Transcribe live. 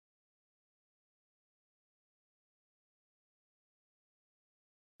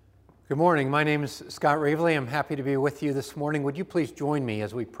Good morning. My name is Scott Raveley. I'm happy to be with you this morning. Would you please join me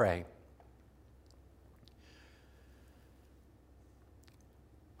as we pray?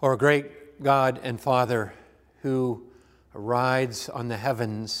 Our great God and Father, who rides on the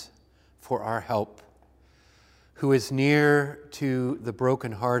heavens for our help, who is near to the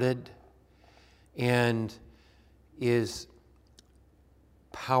brokenhearted and is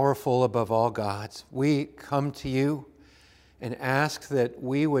powerful above all gods, we come to you and ask that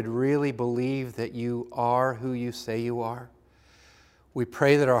we would really believe that you are who you say you are. We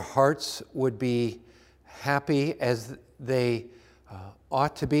pray that our hearts would be happy as they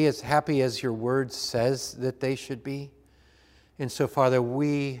ought to be, as happy as your word says that they should be. And so, Father,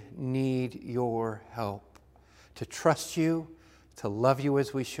 we need your help to trust you, to love you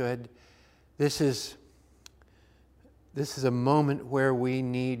as we should. This is a moment where we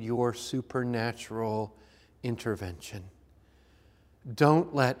need your supernatural intervention.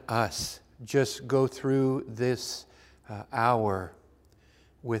 Don't let us just go through this hour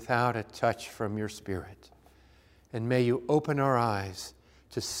without a touch from your Spirit. And may you open our eyes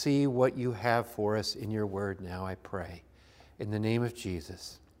to see what you have for us in your word now, I pray. In the name of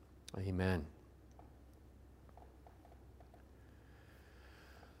Jesus, amen.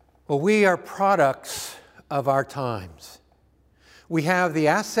 Well, we are products of our times. We have the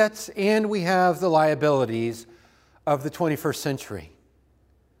assets and we have the liabilities of the 21st century.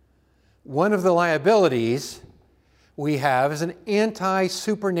 One of the liabilities we have is an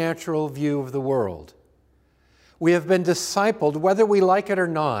anti-supernatural view of the world. We have been discipled, whether we like it or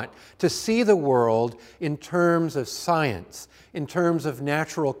not, to see the world in terms of science, in terms of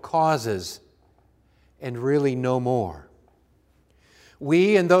natural causes, and really no more.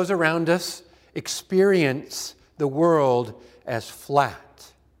 We and those around us experience the world as flat.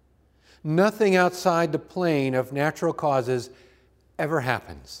 Nothing outside the plane of natural causes ever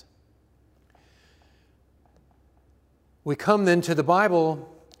happens. We come then to the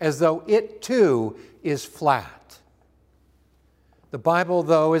Bible as though it too is flat. The Bible,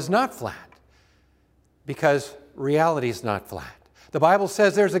 though, is not flat because reality is not flat. The Bible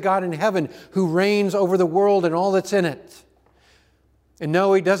says there's a God in heaven who reigns over the world and all that's in it. And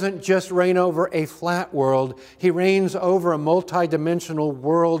no, he doesn't just reign over a flat world. He reigns over a multidimensional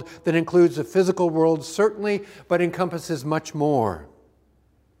world that includes the physical world, certainly, but encompasses much more.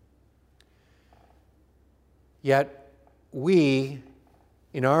 Yet we,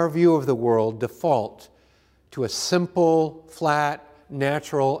 in our view of the world, default to a simple, flat,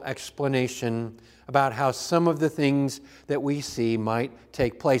 natural explanation about how some of the things that we see might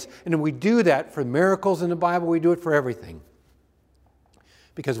take place. And we do that for miracles in the Bible, we do it for everything.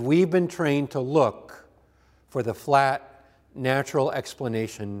 Because we've been trained to look for the flat, natural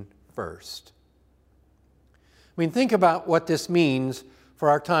explanation first. I mean, think about what this means for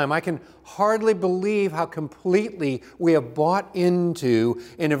our time. I can hardly believe how completely we have bought into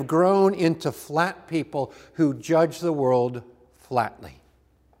and have grown into flat people who judge the world flatly.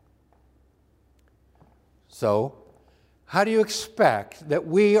 So, how do you expect that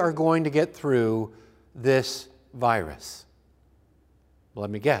we are going to get through this virus? Let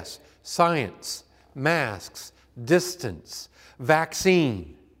me guess. Science, masks, distance,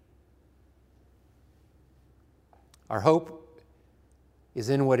 vaccine. Our hope is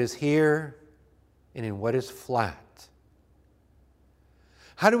in what is here and in what is flat.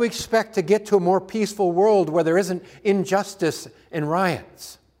 How do we expect to get to a more peaceful world where there isn't injustice and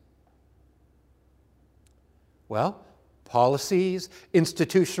riots? Well, policies,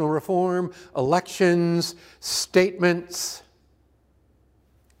 institutional reform, elections, statements.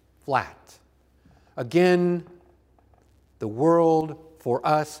 Flat. Again, the world for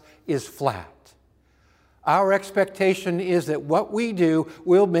us is flat. Our expectation is that what we do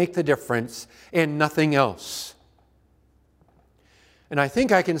will make the difference and nothing else. And I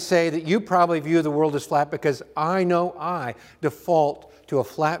think I can say that you probably view the world as flat because I know I default to a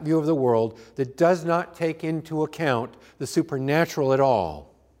flat view of the world that does not take into account the supernatural at all.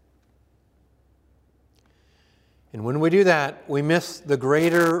 And when we do that, we miss the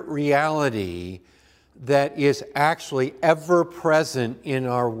greater reality that is actually ever present in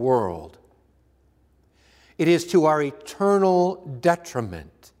our world. It is to our eternal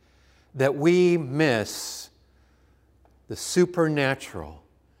detriment that we miss the supernatural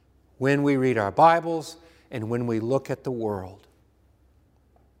when we read our Bibles and when we look at the world.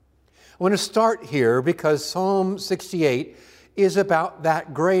 I want to start here because Psalm 68 is about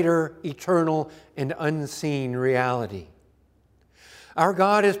that greater, eternal, and unseen reality. Our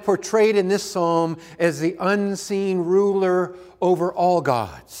God is portrayed in this psalm as the unseen ruler over all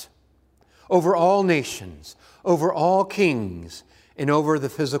gods, over all nations, over all kings, and over the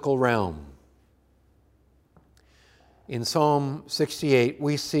physical realm. In Psalm 68,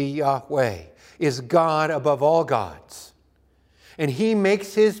 we see Yahweh is God above all gods, and He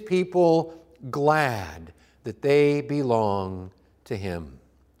makes His people glad that they belong to Him.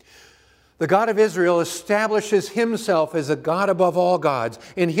 The God of Israel establishes Himself as a God above all gods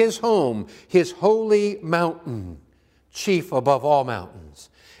in His home, His holy mountain, chief above all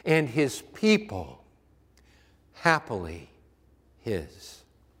mountains, and His people happily His.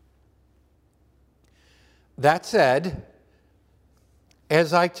 That said,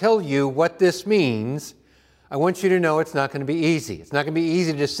 as I tell you what this means, I want you to know it's not going to be easy. It's not going to be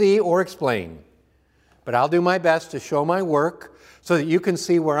easy to see or explain. But I'll do my best to show my work so that you can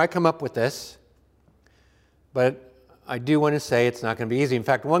see where I come up with this. But I do want to say it's not going to be easy. In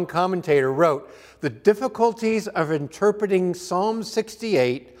fact, one commentator wrote, "The difficulties of interpreting Psalm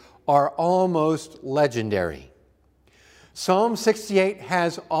 68 are almost legendary. Psalm 68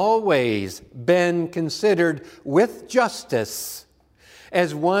 has always been considered with justice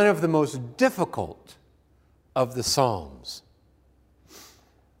as one of the most difficult of the Psalms."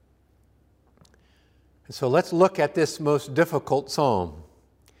 And so let's look at this most difficult psalm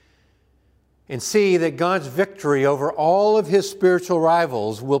and see that God's victory over all of His spiritual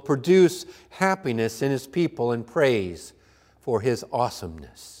rivals will produce happiness in His people and praise for His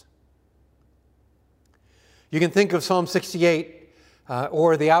awesomeness. You can think of Psalm 68,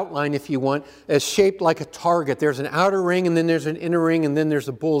 or the outline if you want, as shaped like a target. There's an outer ring, and then there's an inner ring, and then there's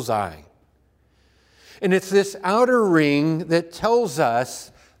a bullseye. And it's this outer ring that tells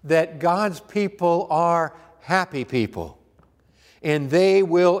us that God's people are happy people, and they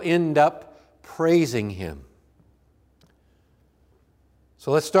will end up praising Him.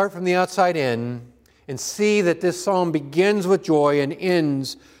 So let's start from the outside in and see that this psalm begins with joy and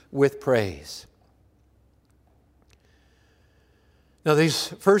ends with praise. Now, these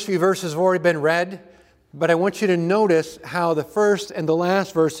first few verses have already been read, but I want you to notice how the first and the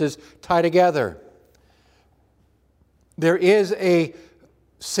last verses tie together. There is a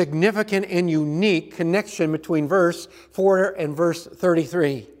significant and unique connection between verse 4 and verse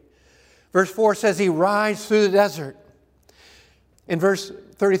 33. Verse 4 says He rides through the desert. And verse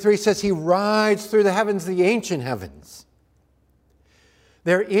 33 says He rides through the heavens, the ancient heavens.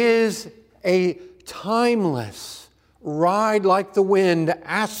 There is a timeless, ride like the wind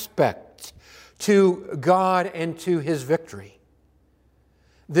aspect to God and to His victory.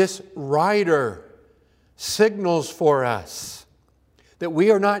 This rider signals for us that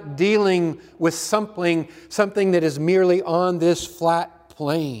we are not dealing with something that is merely on this flat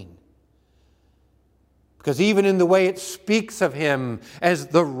plane. Because even in the way it speaks of Him as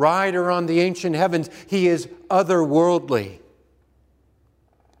the rider on the ancient heavens, He is otherworldly.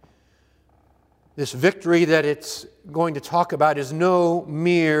 This victory that it's going to talk about is no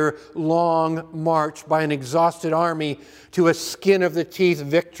mere long march by an exhausted army to a skin-of-the-teeth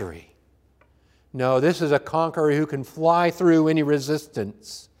victory. No, this is a conqueror who can fly through any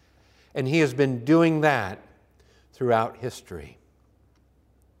resistance. And He has been doing that throughout history.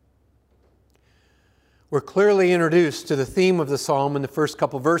 We're clearly introduced to the theme of the psalm in the first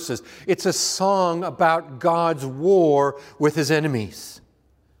couple verses. It's a song about God's war with His enemies.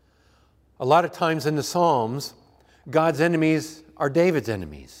 A lot of times in the Psalms, God's enemies are David's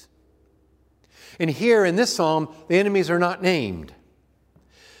enemies. And here in this psalm, the enemies are not named.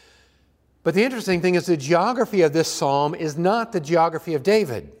 But the interesting thing is the geography of this psalm is not the geography of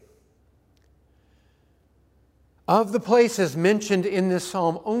David. Of the places mentioned in this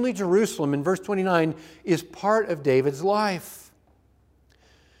psalm, only Jerusalem in verse 29 is part of David's life.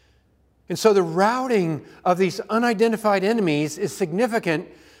 And so the routing of these unidentified enemies is significant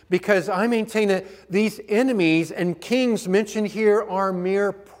because I maintain that these enemies and kings mentioned here are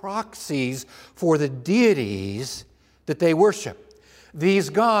mere proxies for the deities that they worship. These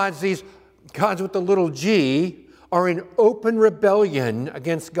gods with the little g, are in open rebellion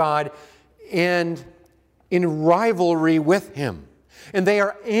against God and in rivalry with Him. And they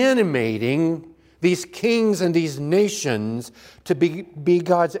are animating these kings and these nations to be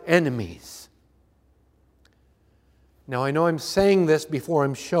God's enemies. Now, I know I'm saying this before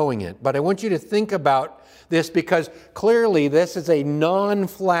I'm showing it, but I want you to think about this because clearly this is a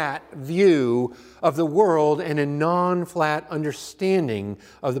non-flat view of the world and a non-flat understanding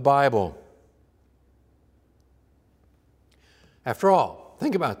of the Bible. After all,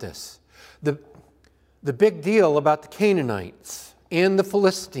 think about this. The big deal about the Canaanites and the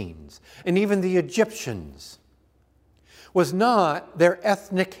Philistines and even the Egyptians was not their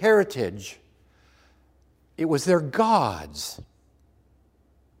ethnic heritage. It was their gods.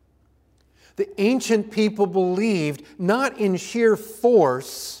 The ancient people believed not in sheer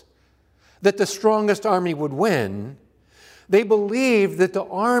force that the strongest army would win. They believed that the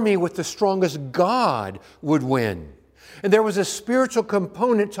army with the strongest God would win. And there was a spiritual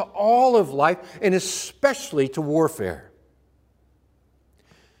component to all of life, and especially to warfare.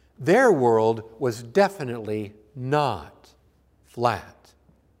 Their world was definitely not flat.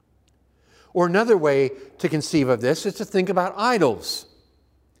 Or another way to conceive of this is to think about idols.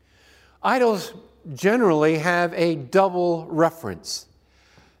 Idols generally have a double reference.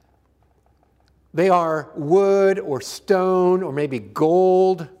 They are wood or stone or maybe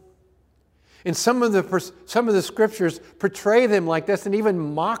gold. And some of the scriptures portray them like this and even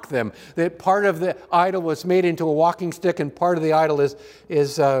mock them. That part of the idol was made into a walking stick and part of the idol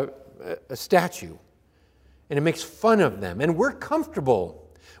is a statue. And it makes fun of them. And we're comfortable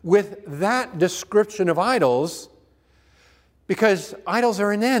with that description of idols because idols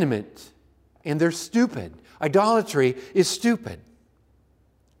are inanimate and they're stupid. Idolatry is stupid.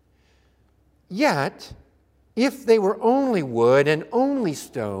 Yet, if they were only wood and only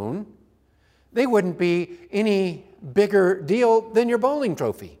stone, they wouldn't be any bigger deal than your bowling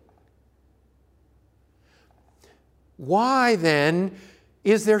trophy. Why then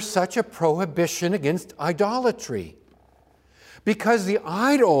is there such a prohibition against idolatry? Because the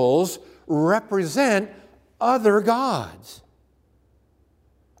idols represent other gods.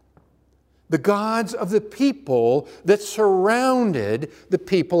 The gods of the people that surrounded the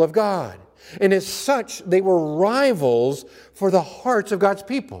people of God. And as such, they were rivals for the hearts of God's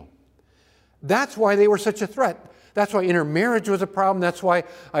people. That's why they were such a threat. That's why intermarriage was a problem. That's why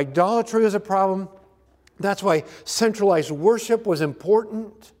idolatry was a problem. That's why centralized worship was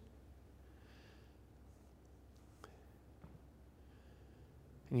important.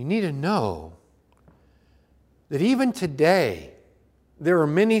 And you need to know that even today, there are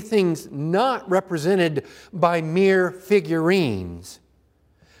many things not represented by mere figurines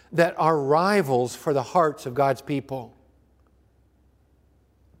that are rivals for the hearts of God's people.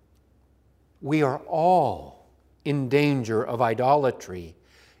 We are all in danger of idolatry,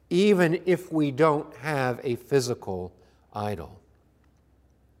 even if we don't have a physical idol.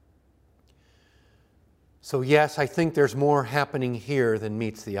 So yes, I think there's more happening here than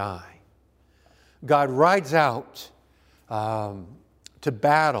meets the eye. God rides out to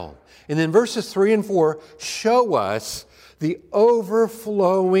battle. And then verses 3 and 4 show us the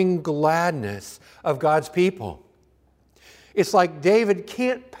overflowing gladness of God's people. It's like David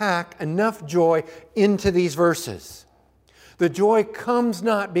can't pack enough joy into these verses. The joy comes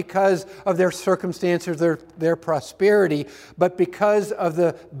not because of their circumstances, their prosperity, but because of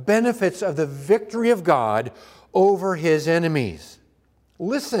the benefits of the victory of God over His enemies.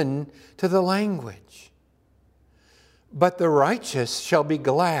 Listen to the language. But the righteous shall be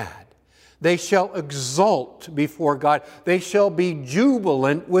glad. They shall exult before God. They shall be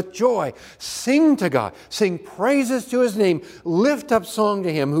jubilant with joy. Sing to God. Sing praises to His name. Lift up song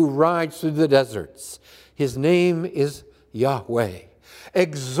to Him who rides through the deserts. His name is Yahweh.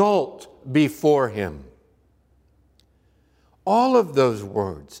 Exult before Him. All of those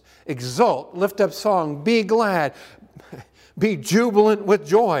words, exult, lift up song, be glad, be jubilant with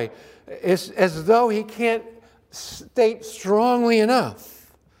joy, it's as though he can't state strongly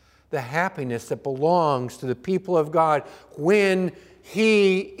enough the happiness that belongs to the people of God when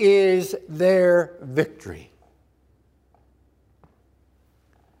He is their victory.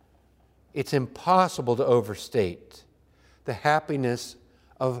 It's impossible to overstate the happiness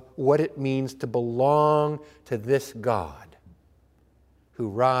of what it means to belong to this God who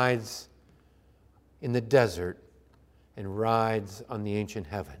rides in the desert and rides on the ancient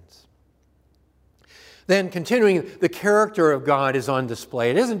heavens. Then continuing, the character of God is on display.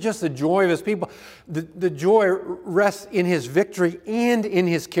 It isn't just the joy of His people. The joy rests in His victory and in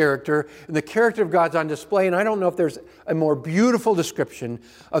His character. And the character of God's on display. And I don't know if there's a more beautiful description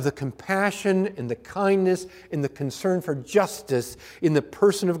of the compassion and the kindness and the concern for justice in the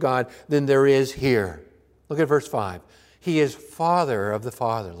person of God than there is here. Look at verse 5. He is Father of the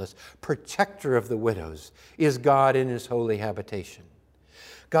fatherless, protector of the widows, is God in His holy habitation.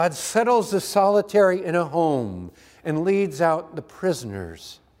 God settles the solitary in a home and leads out the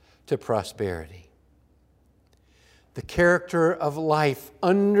prisoners to prosperity. The character of life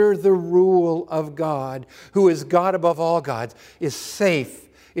under the rule of God, who is God above all gods, is safe,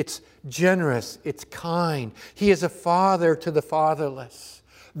 it's generous, it's kind. He is a father to the fatherless.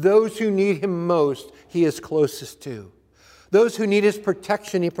 Those who need Him most, He is closest to. Those who need His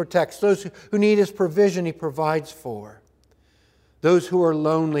protection, He protects. Those who need His provision, He provides for. Those who are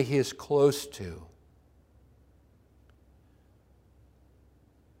lonely, He is close to.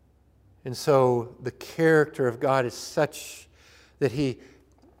 And so the character of God is such that He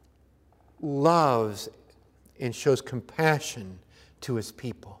loves and shows compassion to His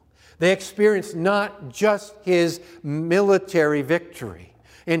people. They experience not just His military victory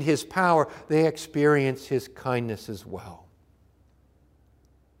and His power, they experience His kindness as well.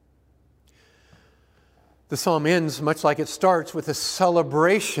 The psalm ends much like it starts, with a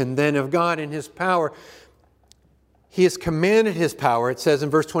celebration then of God and His power. He has commanded His power, it says in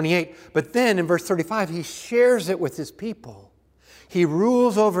verse 28, but then in verse 35, He shares it with His people. He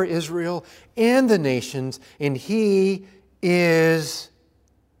rules over Israel and the nations, and He is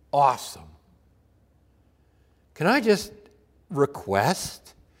awesome. Can I just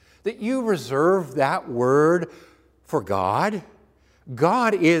request that you reserve that word for God?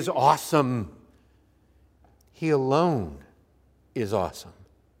 God is awesome. He alone is awesome.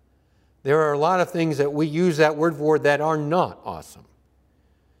 There are a lot of things that we use that word for that are not awesome.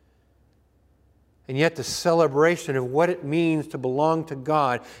 And yet the celebration of what it means to belong to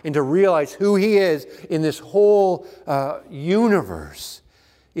God and to realize who He is in this whole universe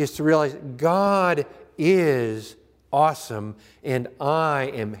is to realize God is awesome and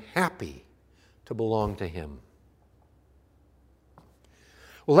I am happy to belong to Him.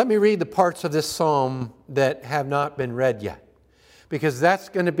 Well, let me read the parts of this psalm that have not been read yet, because that's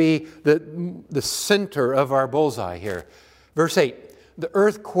going to be the center of our bullseye here. Verse 8, the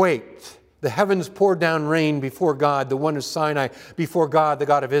earth quaked, the heavens poured down rain before God, the one of Sinai, before God, the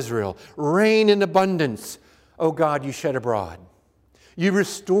God of Israel. Rain in abundance, O God, you shed abroad. You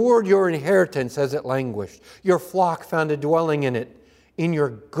restored your inheritance as it languished. Your flock found a dwelling in it. In your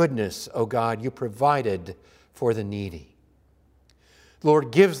goodness, O God, you provided for the needy. The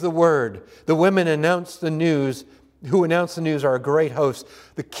Lord gives the word. The women announce the news. Who announce the news are a great host.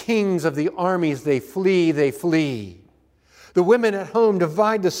 The kings of the armies, they flee, they flee. The women at home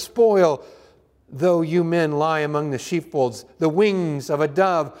divide the spoil, though you men lie among the sheepfolds. The wings of a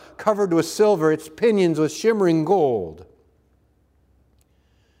dove covered with silver, its pinions with shimmering gold.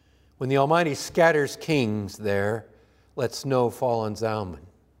 When the Almighty scatters kings there, let snow fall on Zalman.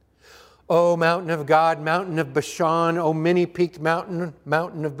 O mountain of God, mountain of Bashan, O many-peaked mountain,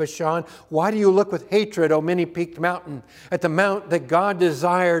 mountain of Bashan, why do you look with hatred, O many-peaked mountain, at the mount that God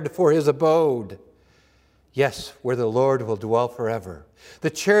desired for His abode? Yes, where the Lord will dwell forever. The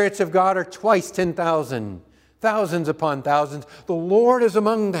chariots of God are twice 10,000, thousands upon thousands. The Lord is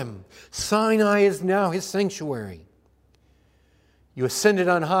among them. Sinai is now His sanctuary. You ascended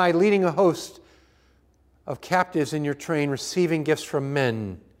on high, leading a host of captives in your train, receiving gifts from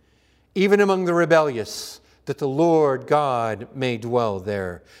men, even among the rebellious, that the Lord God may dwell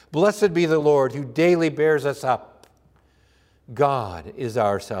there. Blessed be the Lord who daily bears us up. God is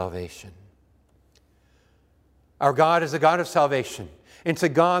our salvation. Our God is a God of salvation. And to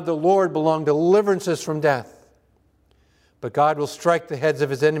God the Lord belong deliverances from death. But God will strike the heads of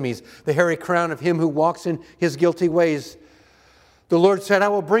His enemies, the hairy crown of him who walks in his guilty ways. The Lord said, I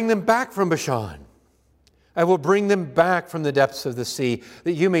will bring them back from Bashan. I will bring them back from the depths of the sea,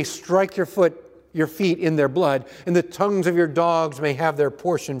 that you may strike your feet in their blood, and the tongues of your dogs may have their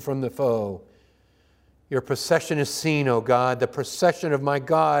portion from the foe. Your procession is seen, O God, the procession of my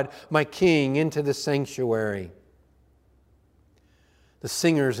God, my King, into the sanctuary. The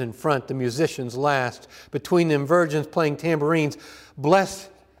singers in front, the musicians last, between them virgins playing tambourines. Bless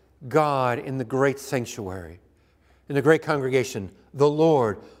God in the great sanctuary, in the great congregation, the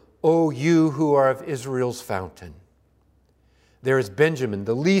Lord, O you who are of Israel's fountain. There is Benjamin,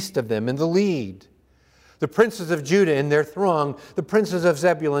 the least of them, in the lead. The princes of Judah in their throng, the princes of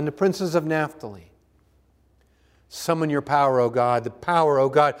Zebulun, the princes of Naphtali. Summon your power, O God, the power, O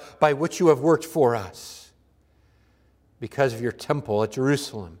God, by which you have worked for us. Because of your temple at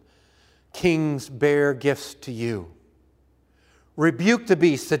Jerusalem, kings bear gifts to you. Rebuke the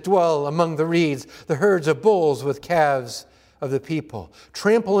beasts that dwell among the reeds, the herds of bulls with calves of the people.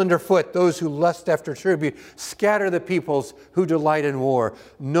 Trample underfoot those who lust after tribute. Scatter the peoples who delight in war.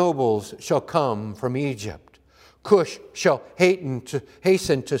 Nobles shall come from Egypt. Cush shall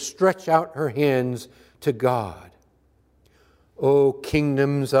hasten to stretch out her hands to God. O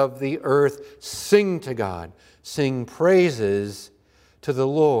kingdoms of the earth, sing to God. Sing praises to the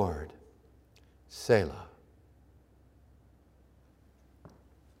Lord. Selah.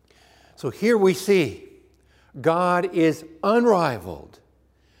 So here we see God is unrivaled,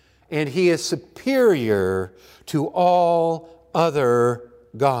 and He is superior to all other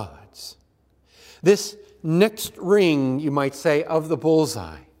gods. This next ring, you might say, of the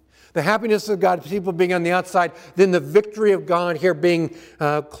bullseye, the happiness of God, people being on the outside, then the victory of God here being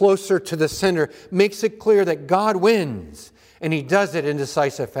closer to the center, makes it clear that God wins, and He does it in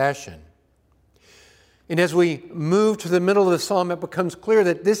decisive fashion. And as we move to the middle of the psalm, it becomes clear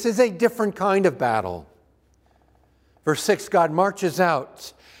that this is a different kind of battle. Verse 6, God marches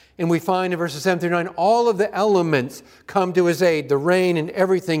out, and we find in verses 7 through 9, all of the elements come to his aid, the rain and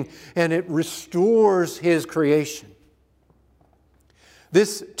everything, and it restores his creation.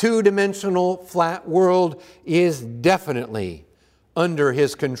 This two-dimensional flat world is definitely under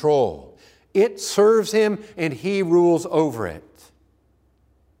his control. It serves him, and he rules over it.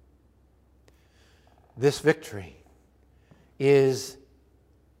 This victory is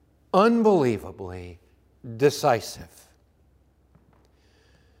unbelievably decisive.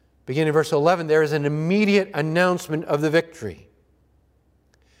 Beginning in verse 11, there is an immediate announcement of the victory.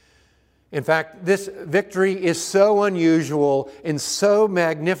 In fact, this victory is so unusual and so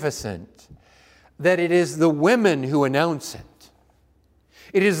magnificent that it is the women who announce it.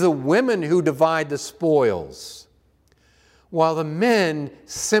 It is the women who divide the spoils, while the men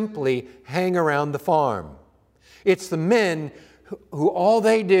simply hang around the farm. It's the men who all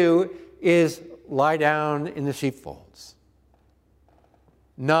they do is lie down in the sheepfolds.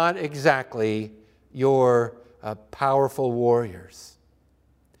 Not exactly your powerful warriors.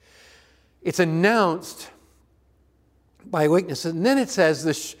 It's announced by witnesses. And then it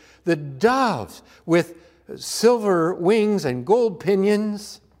says the doves with silver wings and gold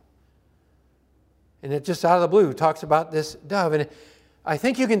pinions. And it just out of the blue talks about this dove. And I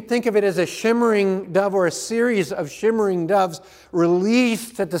think you can think of it as a shimmering dove or a series of shimmering doves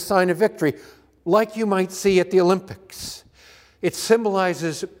released at the sign of victory, like you might see at the Olympics. It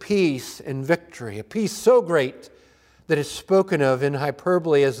symbolizes peace and victory, a peace so great that is spoken of in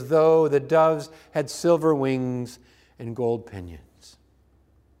hyperbole as though the doves had silver wings and gold pinions.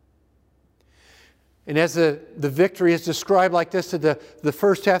 And as the victory is described like this, the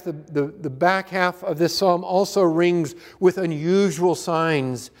first half, the back half of this psalm also rings with unusual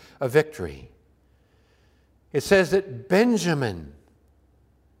signs of victory. It says that Benjamin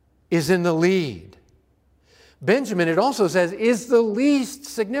is in the lead. Benjamin, it also says, is the least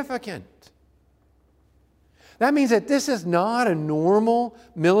significant. That means that this is not a normal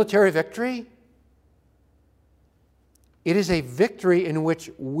military victory. It is a victory in which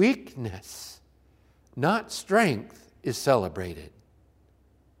weakness, not strength, is celebrated,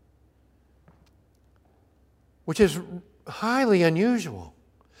 which is highly unusual.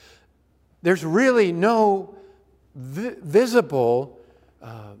 There's really no visible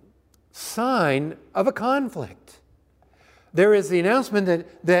sign of a conflict. There is the announcement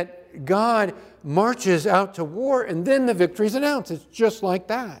that God marches out to war, and then the victory is announced. It's just like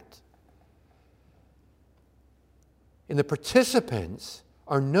that. And the participants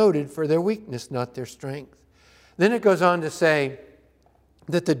are noted for their weakness, not their strength. Then it goes on to say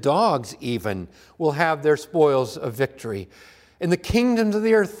that the dogs even will have their spoils of victory. And the kingdoms of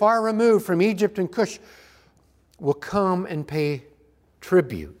the earth, far removed from Egypt and Cush, will come and pay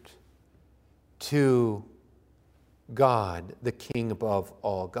tribute to God, the King above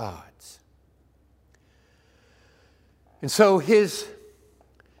all gods. And so his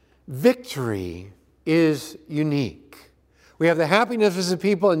victory is unique. We have the happiness of his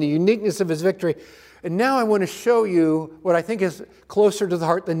people and the uniqueness of his victory. And now I want to show you what I think is closer to the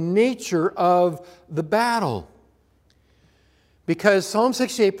heart, the nature of the battle. Because Psalm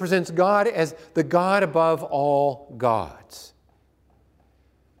 68 presents God as the God above all gods,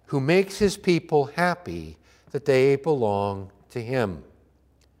 who makes his people happy that they belong to him.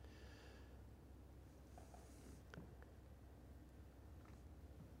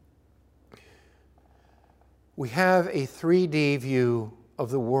 We have a 3D view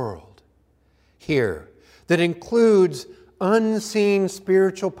of the world here that includes unseen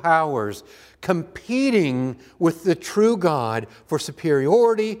spiritual powers competing with the true God for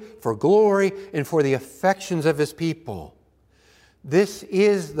superiority, for glory, and for the affections of his people. This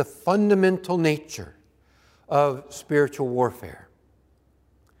is the fundamental nature of spiritual warfare.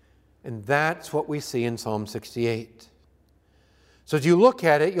 And that's what we see in Psalm 68. So as you look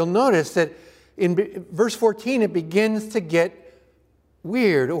at it, you'll notice that in verse 14, it begins to get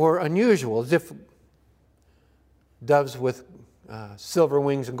weird or unusual, as if doves with silver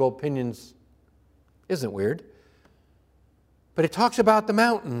wings and gold pinions isn't weird. But it talks about the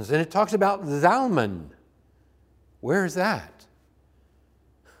mountains, and it talks about Zalman. Where is that?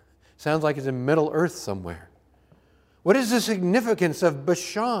 Sounds like it's in Middle Earth somewhere. What is the significance of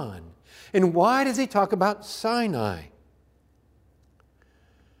Bashan? And why does he talk about Sinai?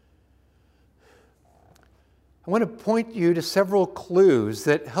 I want to point you to several clues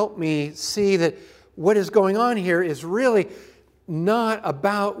that help me see that what is going on here is really not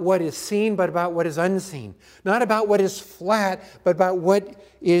about what is seen, but about what is unseen. Not about what is flat, but about what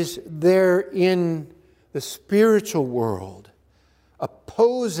is there in the spiritual world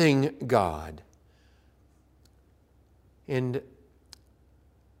opposing God, and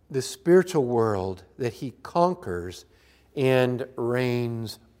the spiritual world that he conquers and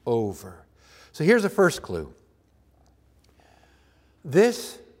reigns over. So here's the first clue.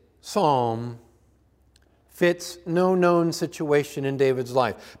 This psalm fits no known situation in David's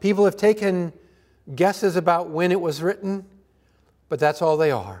life. People have taken guesses about when it was written, but that's all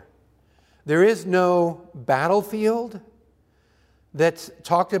they are. There is no battlefield that's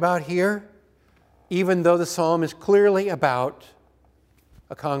talked about here, even though the psalm is clearly about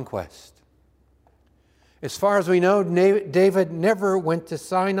a conquest. As far as we know, David never went to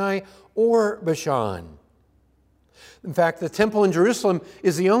Sinai or Bashan. In fact, the temple in Jerusalem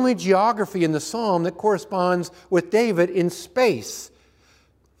is the only geography in the psalm that corresponds with David in space.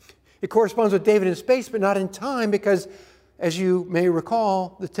 It corresponds with David in space, but not in time, because, as you may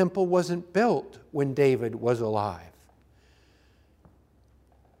recall, the temple wasn't built when David was alive.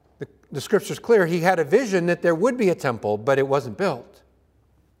 The Scripture's clear. He had a vision that there would be a temple, but it wasn't built.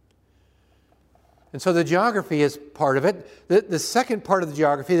 And so the geography is part of it. The second part of the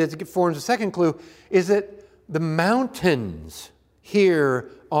geography that forms the second clue is that the mountains here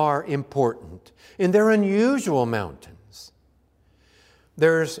are important. And they're unusual mountains.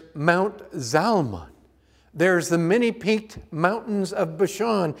 There's Mount Zalmon. There's the many-peaked mountains of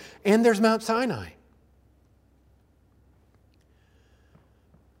Bashan. And there's Mount Sinai.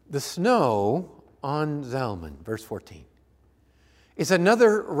 The snow on Zalmon, verse 14, is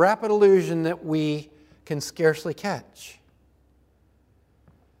another rapid allusion that we can scarcely catch.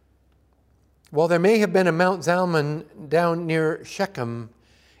 While there may have been a Mount Zalmon down near Shechem,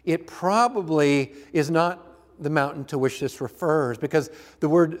 it probably is not the mountain to which this refers, because the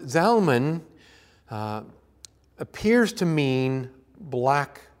word Zalmon appears to mean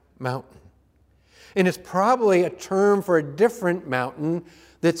black mountain. And it's probably a term for a different mountain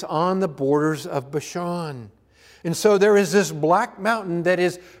that's on the borders of Bashan. And so there is this black mountain that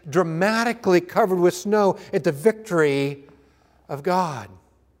is dramatically covered with snow at the victory of God.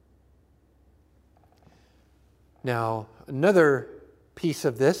 Now, another piece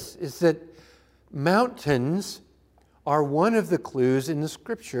of this is that mountains are one of the clues in the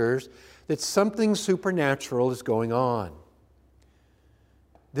Scriptures that something supernatural is going on.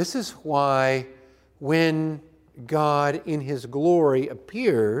 This is why when God in His glory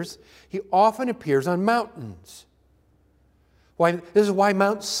appears, He often appears on mountains. This is why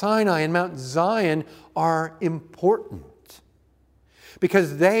Mount Sinai and Mount Zion are important.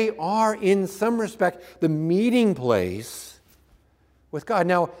 Because they are, in some respect, the meeting place with God.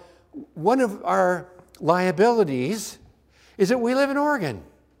 Now, one of our liabilities is that we live in Oregon.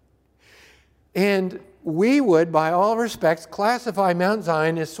 And we would, by all respects, classify Mount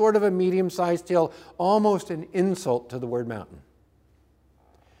Zion as sort of a medium-sized hill, almost an insult to the word mountain.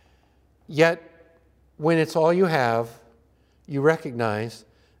 Yet, when it's all you have, you recognize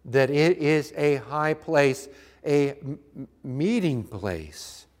that it is a high place, a meeting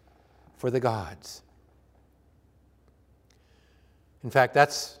place for the gods. In fact,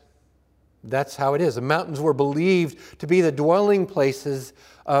 that's how it is. The mountains were believed to be the dwelling places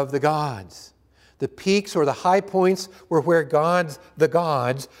of the gods. The peaks or the high points were where the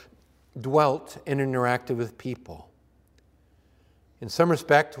gods dwelt and interacted with people. In some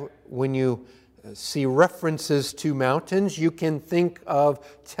respect, when you see references to mountains, you can think of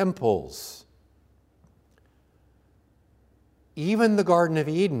temples. Even the Garden of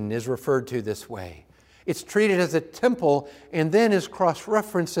Eden is referred to this way. It's treated as a temple and then is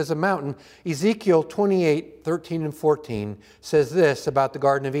cross-referenced as a mountain. Ezekiel 28:13 and 14 says this about the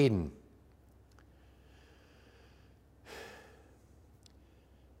Garden of Eden.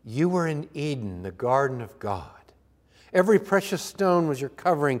 You were in Eden, the garden of God. Every precious stone was your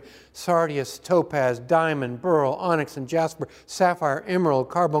covering: sardius, topaz, diamond, beryl, onyx, and jasper, sapphire, emerald,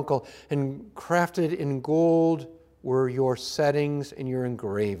 carbuncle, and crafted in gold were your settings and your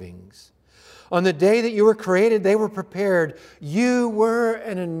engravings. On the day that you were created, they were prepared. You were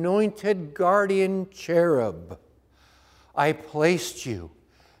an anointed guardian cherub. I placed you.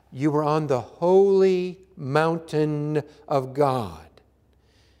 You were on the holy mountain of God.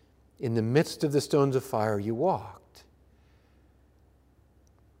 In the midst of the stones of fire you walked.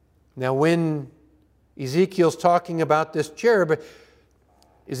 Now, when Ezekiel's talking about this cherub,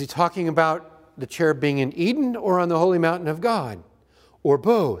 is he talking about the cherub being in Eden or on the holy mountain of God? Or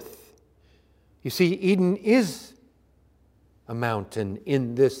both? You see, Eden is a mountain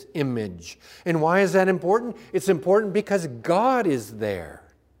in this image. And why is that important? It's important because God is there.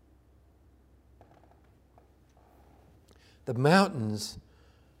 The mountains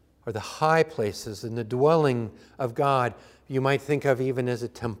are the high places and the dwelling of God, you might think of even as a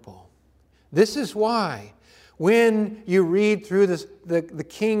temple. This is why when you read through the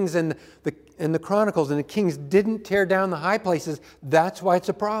Kings and the Chronicles, and the kings didn't tear down the high places, that's why it's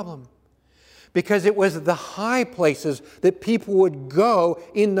a problem. Because it was the high places that people would go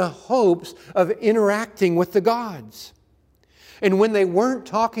in the hopes of interacting with the gods. And when they weren't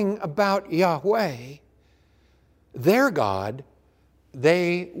talking about Yahweh, their God,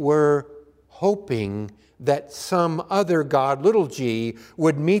 they were hoping that some other god, little g,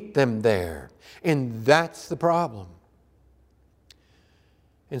 would meet them there. And that's the problem.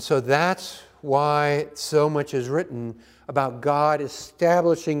 And so that's why so much is written about God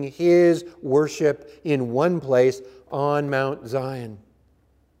establishing His worship in one place on Mount Zion.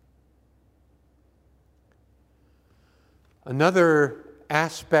 Another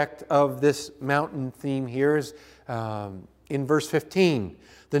aspect of this mountain theme here is in verse 15.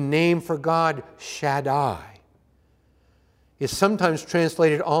 The name for God, Shaddai, is sometimes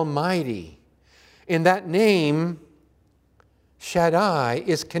translated Almighty. And that name, Shaddai,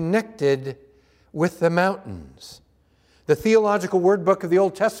 is connected with the mountains. The Theological Word Book of the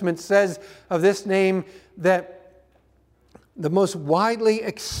Old Testament says of this name that the most widely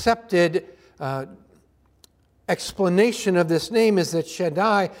accepted explanation of this name is that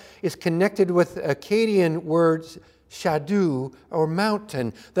Shaddai is connected with Akkadian words Shadu, or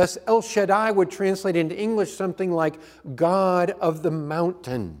mountain. Thus, El Shaddai would translate into English something like God of the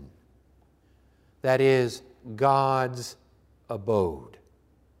mountain. That is, God's abode.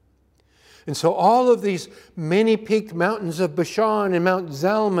 And so all of these many-peaked mountains of Bashan and Mount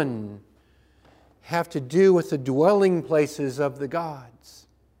Zalmon have to do with the dwelling places of the gods.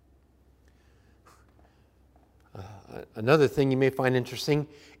 Another thing you may find interesting,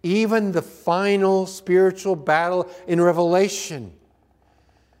 even the final spiritual battle in Revelation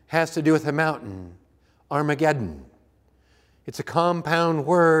has to do with a mountain, Armageddon. It's a compound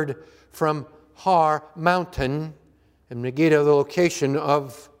word from Har, mountain, and Megiddo, the location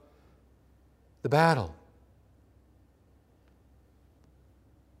of the battle.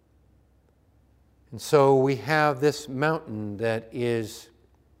 And so we have this mountain that is,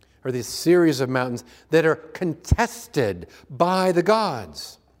 or this series of mountains that are contested by the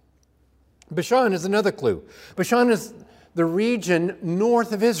gods. Bashan is another clue. Bashan is the region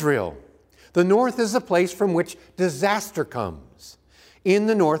north of Israel. The north is the place from which disaster comes. In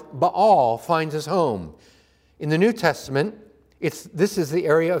the north, Baal finds his home. In the New Testament, this is the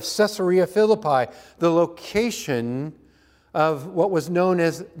area of Caesarea Philippi, the location of what was known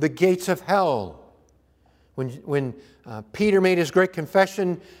as the gates of hell. When Peter made his great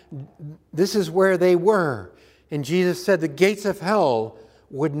confession, this is where they were. And Jesus said the gates of hell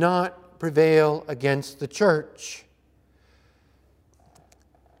would not prevail against the church.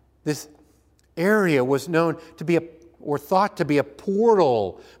 This area was known to be or thought to be a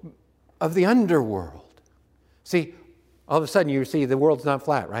portal of the underworld. See, all of a sudden you see the world's not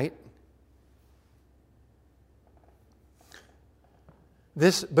flat, right?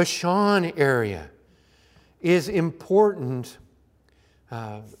 This Bashan area is important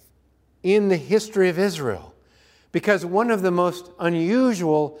in the history of Israel because one of the most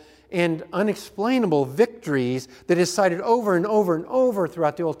unusual and unexplainable victories that is cited over and over and over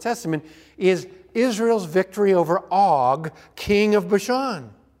throughout the Old Testament is Israel's victory over Og, king of Bashan.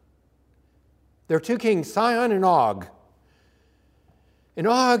 There are two kings, Sihon and Og. And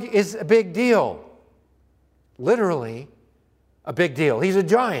Og is a big deal. Literally a big deal. He's a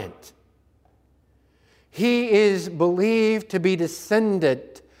giant. He is believed to be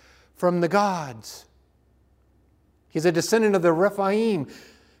descended from the gods. He's a descendant of the Rephaim,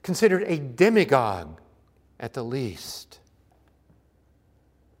 considered a demigod at the least.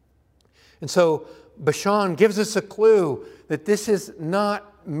 And so Bashan gives us a clue that this is not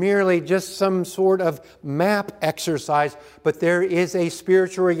merely just some sort of map exercise, but there is a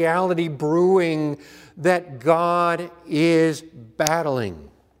spiritual reality brewing that God is battling.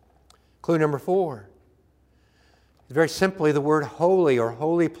 Clue number 4. Very simply, the word holy or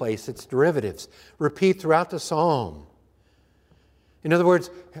holy place, its derivatives, repeat throughout the psalm. In other words,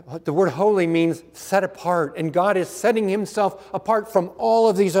 the word holy means set apart, and God is setting Himself apart from all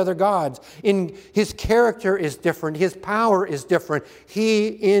of these other gods. His character is different. His power is different. He,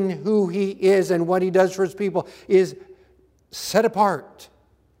 in who He is and what He does for His people, is set apart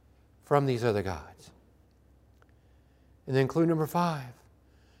from these other gods. And then clue number 5.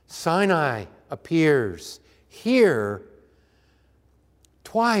 Sinai appears here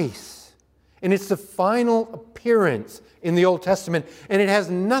twice. And it's the final appearance in the Old Testament. And it has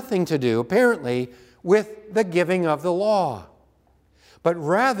nothing to do, apparently, with the giving of the law. but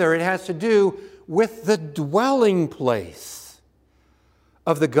rather it has to do with the dwelling place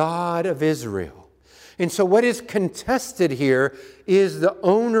of the God of Israel. And so what is contested here is the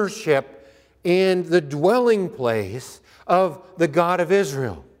ownership and the dwelling place of the God of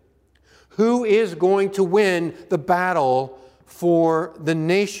Israel. Who is going to win the battle for the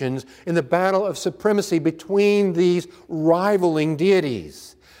nations in the battle of supremacy between these rivaling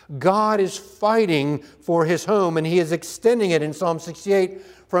deities? God is fighting for his home, and he is extending it in Psalm 68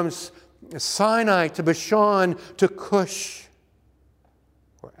 from Sinai to Bashan to Cush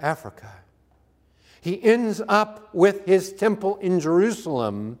or Africa. He ends up with his temple in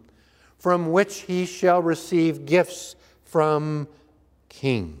Jerusalem, from which he shall receive gifts from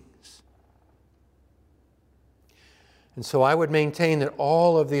kings. And so I would maintain that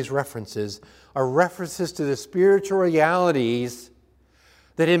all of these references are references to the spiritual realities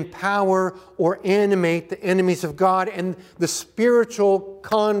that empower or animate the enemies of God, and the spiritual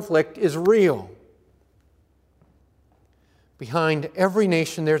conflict is real. Behind every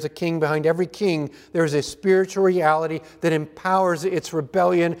nation there's a king. Behind every king there's a spiritual reality that empowers its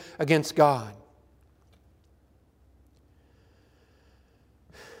rebellion against God.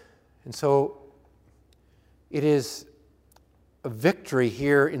 And so it is a victory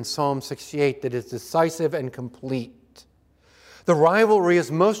here in Psalm 68 that is decisive and complete. The rivalry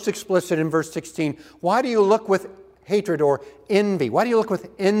is most explicit in verse 16. Why do you look with hatred or envy? Why do you look with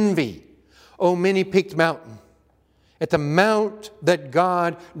envy, O many-peaked mountain, at the mount that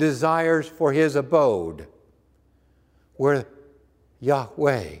God desires for his abode, where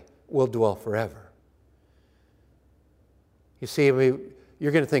Yahweh will dwell forever? You see,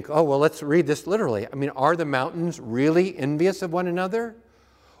 you're going to think, oh, well, let's read this literally. I mean, are the mountains really envious of one another?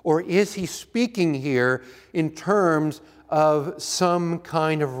 Or is he speaking here in terms of some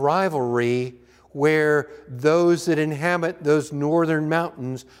kind of rivalry where those that inhabit those northern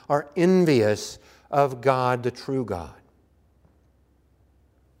mountains are envious of God, the true God?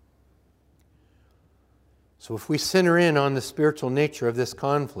 So if we center in on the spiritual nature of this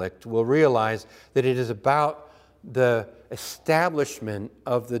conflict, we'll realize that it is about the establishment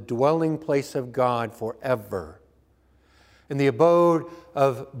of the dwelling place of God forever. And the abode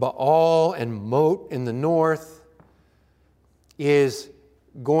of Baal and Mot in the north is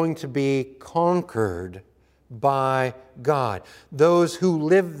going to be conquered by God. Those who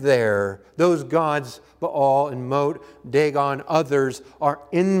live there, those gods, Baal and Mot, Dagon, others, are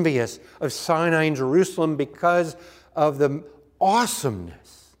envious of Sinai and Jerusalem because of the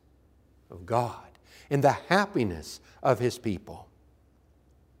awesomeness of God and the happiness of his people.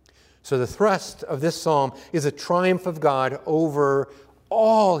 So the thrust of this psalm is a triumph of God over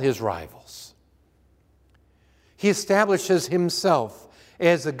all his rivals. He establishes himself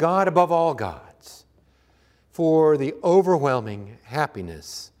as the God above all gods for the overwhelming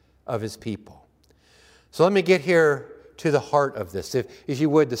happiness of his people. So let me get here to the heart of this, if you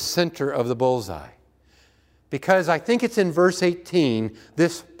would, the center of the bullseye. Because I think it's in verse 18,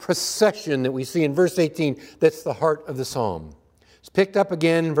 this procession that we see in verse 18, that's the heart of the psalm. It's picked up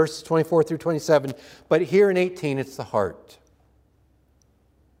again in verses 24 through 27, but here in 18, it's the heart.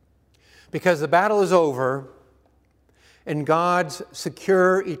 Because the battle is over, and God's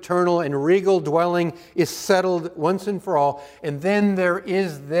secure, eternal, and regal dwelling is settled once and for all, and then there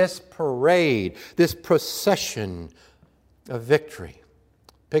is this parade, this procession of victory.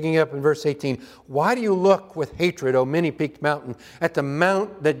 Picking up in verse 18, why do you look with hatred, O many-peaked mountain, at the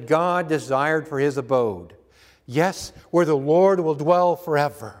mount that God desired for his abode? Yes, where the Lord will dwell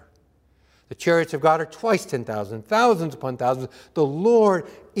forever. The chariots of God are twice 10,000, thousands upon thousands. The Lord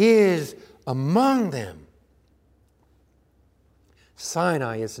is among them.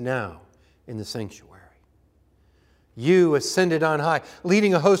 Sinai is now in the sanctuary. You ascended on high,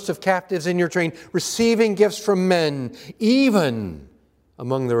 leading a host of captives in your train, receiving gifts from men, even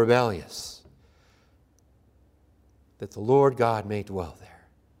among the rebellious, that the Lord God may dwell there.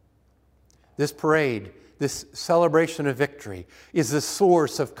 This parade, this celebration of victory, is the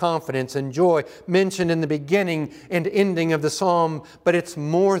source of confidence and joy mentioned in the beginning and ending of the psalm, but it's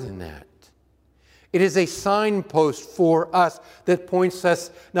more than that. It is a signpost for us that points us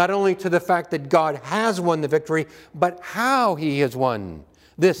not only to the fact that God has won the victory, but how he has won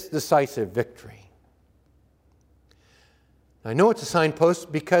this decisive victory. I know it's a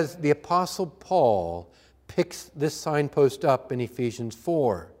signpost because the Apostle Paul picks this signpost up in Ephesians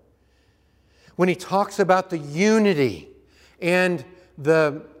 4. When he talks about the unity and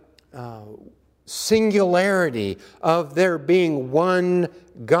the singularity of there being one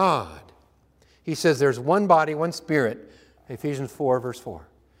God, he says there's one body, one spirit, Ephesians 4, verse 4.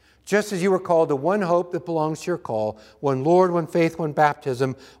 Just as you were called to one hope that belongs to your call, one Lord, one faith, one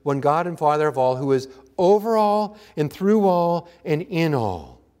baptism, one God and Father of all, who is over all and through all and in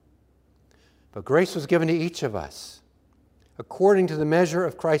all. But grace was given to each of us according to the measure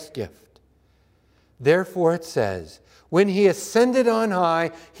of Christ's gift. Therefore it says, when he ascended on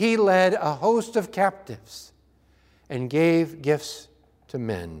high, he led a host of captives and gave gifts to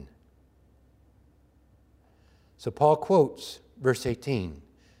men. So Paul quotes verse 18.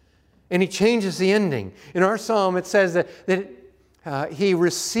 And he changes the ending. In our psalm, it says that he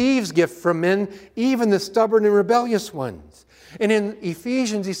receives gift from men, even the stubborn and rebellious ones. And in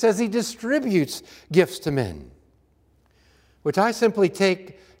Ephesians, he says he distributes gifts to men, which I simply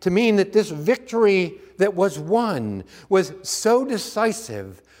take to mean that this victory that was won was so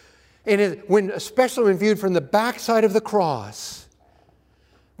decisive, and especially when viewed from the backside of the cross,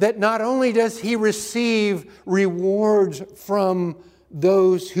 that not only does he receive rewards from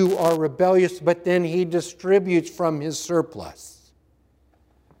those who are rebellious, but then he distributes from his surplus.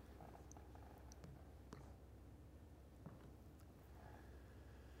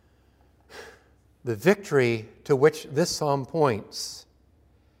 The victory to which this psalm points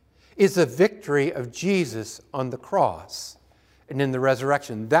is the victory of Jesus on the cross and in the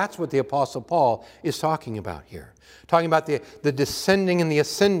resurrection. That's what the Apostle Paul is talking about here. Talking about the descending and the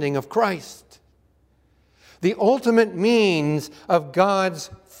ascending of Christ. The ultimate means of God's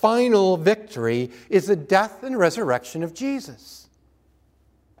final victory is the death and resurrection of Jesus.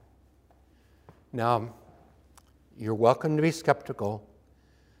 Now, you're welcome to be skeptical.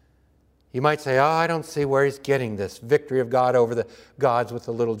 You might say, I don't see where he's getting this victory of God over the gods with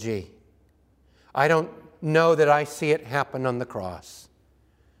a little g. I don't know that I see it happen on the cross.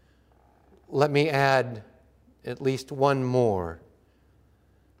 Let me add at least one more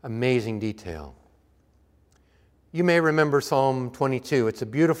amazing detail. You may remember Psalm 22. It's a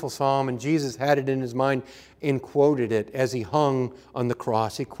beautiful psalm, and Jesus had it in his mind and quoted it as he hung on the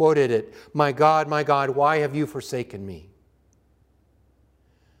cross. He quoted it, my God, why have you forsaken me?"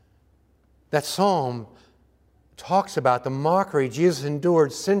 That psalm talks about the mockery Jesus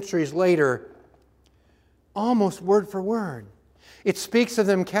endured centuries later, almost word for word. It speaks of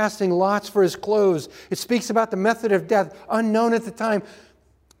them casting lots for his clothes. It speaks about the method of death, unknown at the time,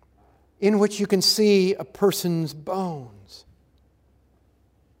 in which you can see a person's bones.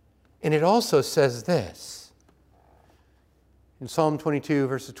 And it also says this in Psalm 22,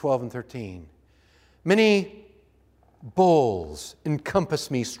 verses 12 and 13. Many bulls encompass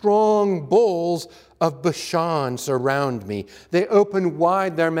me, strong bulls of Bashan surround me. They open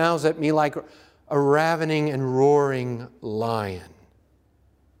wide their mouths at me like a ravening and roaring lion.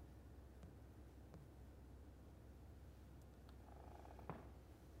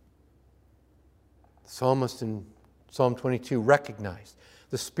 The psalmist in Psalm 22 recognized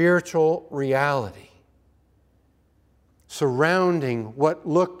the spiritual reality surrounding what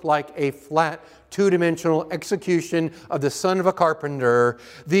looked like a flat, two-dimensional execution of the son of a carpenter.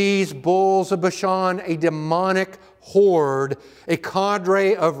 These bulls of Bashan, a demonic horde, a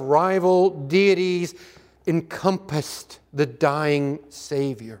cadre of rival deities, encompassed the dying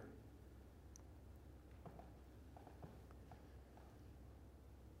Savior.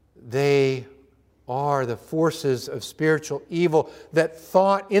 They are the forces of spiritual evil that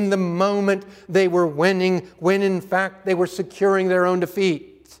thought in the moment they were winning, when in fact they were securing their own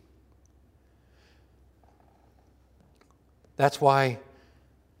defeat. That's why,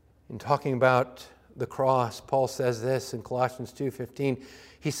 in talking about the cross, Paul says this in Colossians 2:15.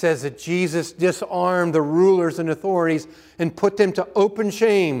 He says that Jesus disarmed the rulers and authorities and put them to open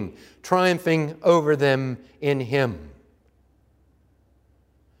shame, triumphing over them in Him.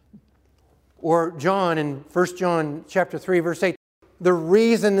 Or John in 1 John chapter 3, verse 8, the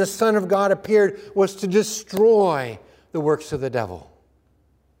reason the Son of God appeared was to destroy the works of the devil.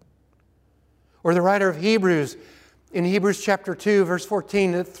 Or the writer of Hebrews in Hebrews chapter 2, verse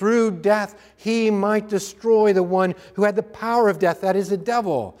 14, that through death he might destroy the one who had the power of death, that is the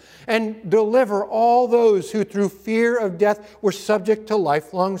devil, and deliver all those who through fear of death were subject to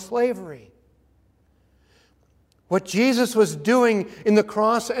lifelong slavery. What Jesus was doing in the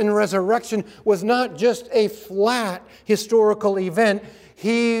cross and resurrection was not just a flat historical event.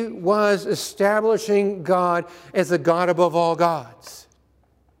 He was establishing God as the God above all gods.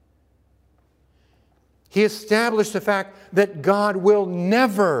 He established the fact that God will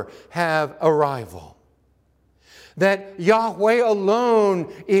never have a rival. That Yahweh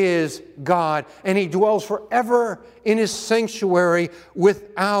alone is God, and He dwells forever in His sanctuary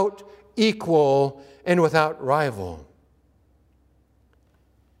without equal and without rival.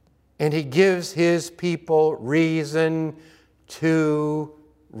 And He gives His people reason to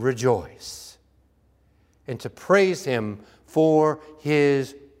rejoice and to praise Him for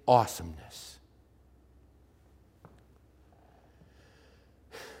His awesomeness.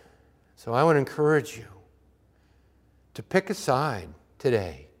 So I want to encourage you to pick a side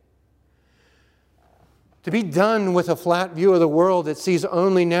today. To be done with a flat view of the world that sees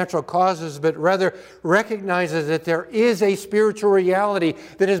only natural causes, but rather recognizes that there is a spiritual reality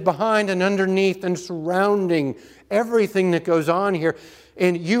that is behind and underneath and surrounding everything that goes on here.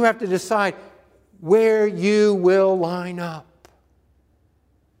 And you have to decide where you will line up.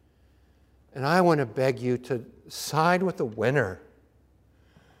 And I want to beg you to side with the winner.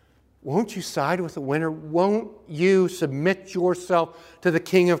 Won't you side with the winner? Won't you submit yourself to the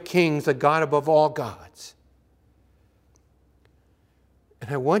King of Kings, the God above all gods? And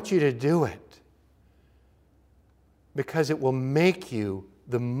I want you to do it because it will make you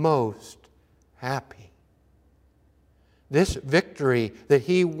the most happy. This victory that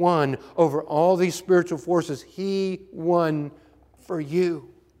He won over all these spiritual forces, He won for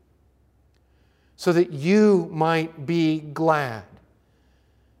you, so that you might be glad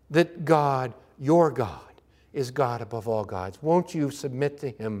that God, your God, is God above all gods. Won't you submit to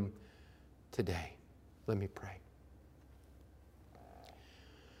Him today? Let me pray.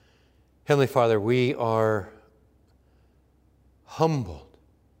 Heavenly Father, we are humbled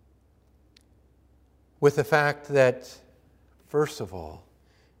with the fact that, first of all,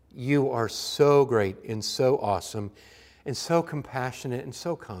 You are so great and so awesome and so compassionate and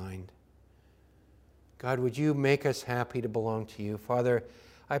so kind. God, would You make us happy to belong to You? Father,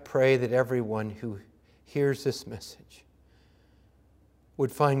 I pray that everyone who hears this message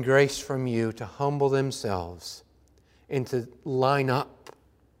would find grace from You to humble themselves and to line up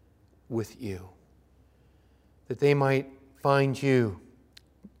with You, that they might find You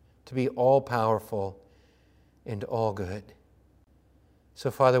to be all-powerful and all-good.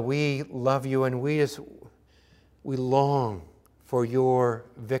 So, Father, we love You and we long for Your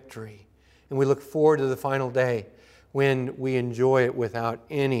victory. And we look forward to the final day when we enjoy it without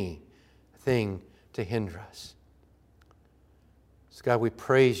anything to hinder us. So God, we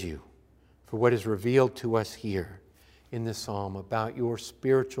praise You for what is revealed to us here in this psalm about Your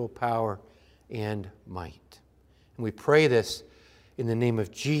spiritual power and might. And we pray this in the name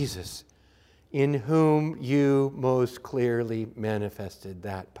of Jesus, in whom You most clearly manifested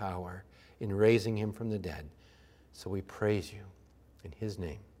that power in raising Him from the dead. So we praise You in His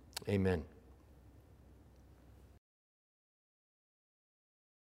name. Amen.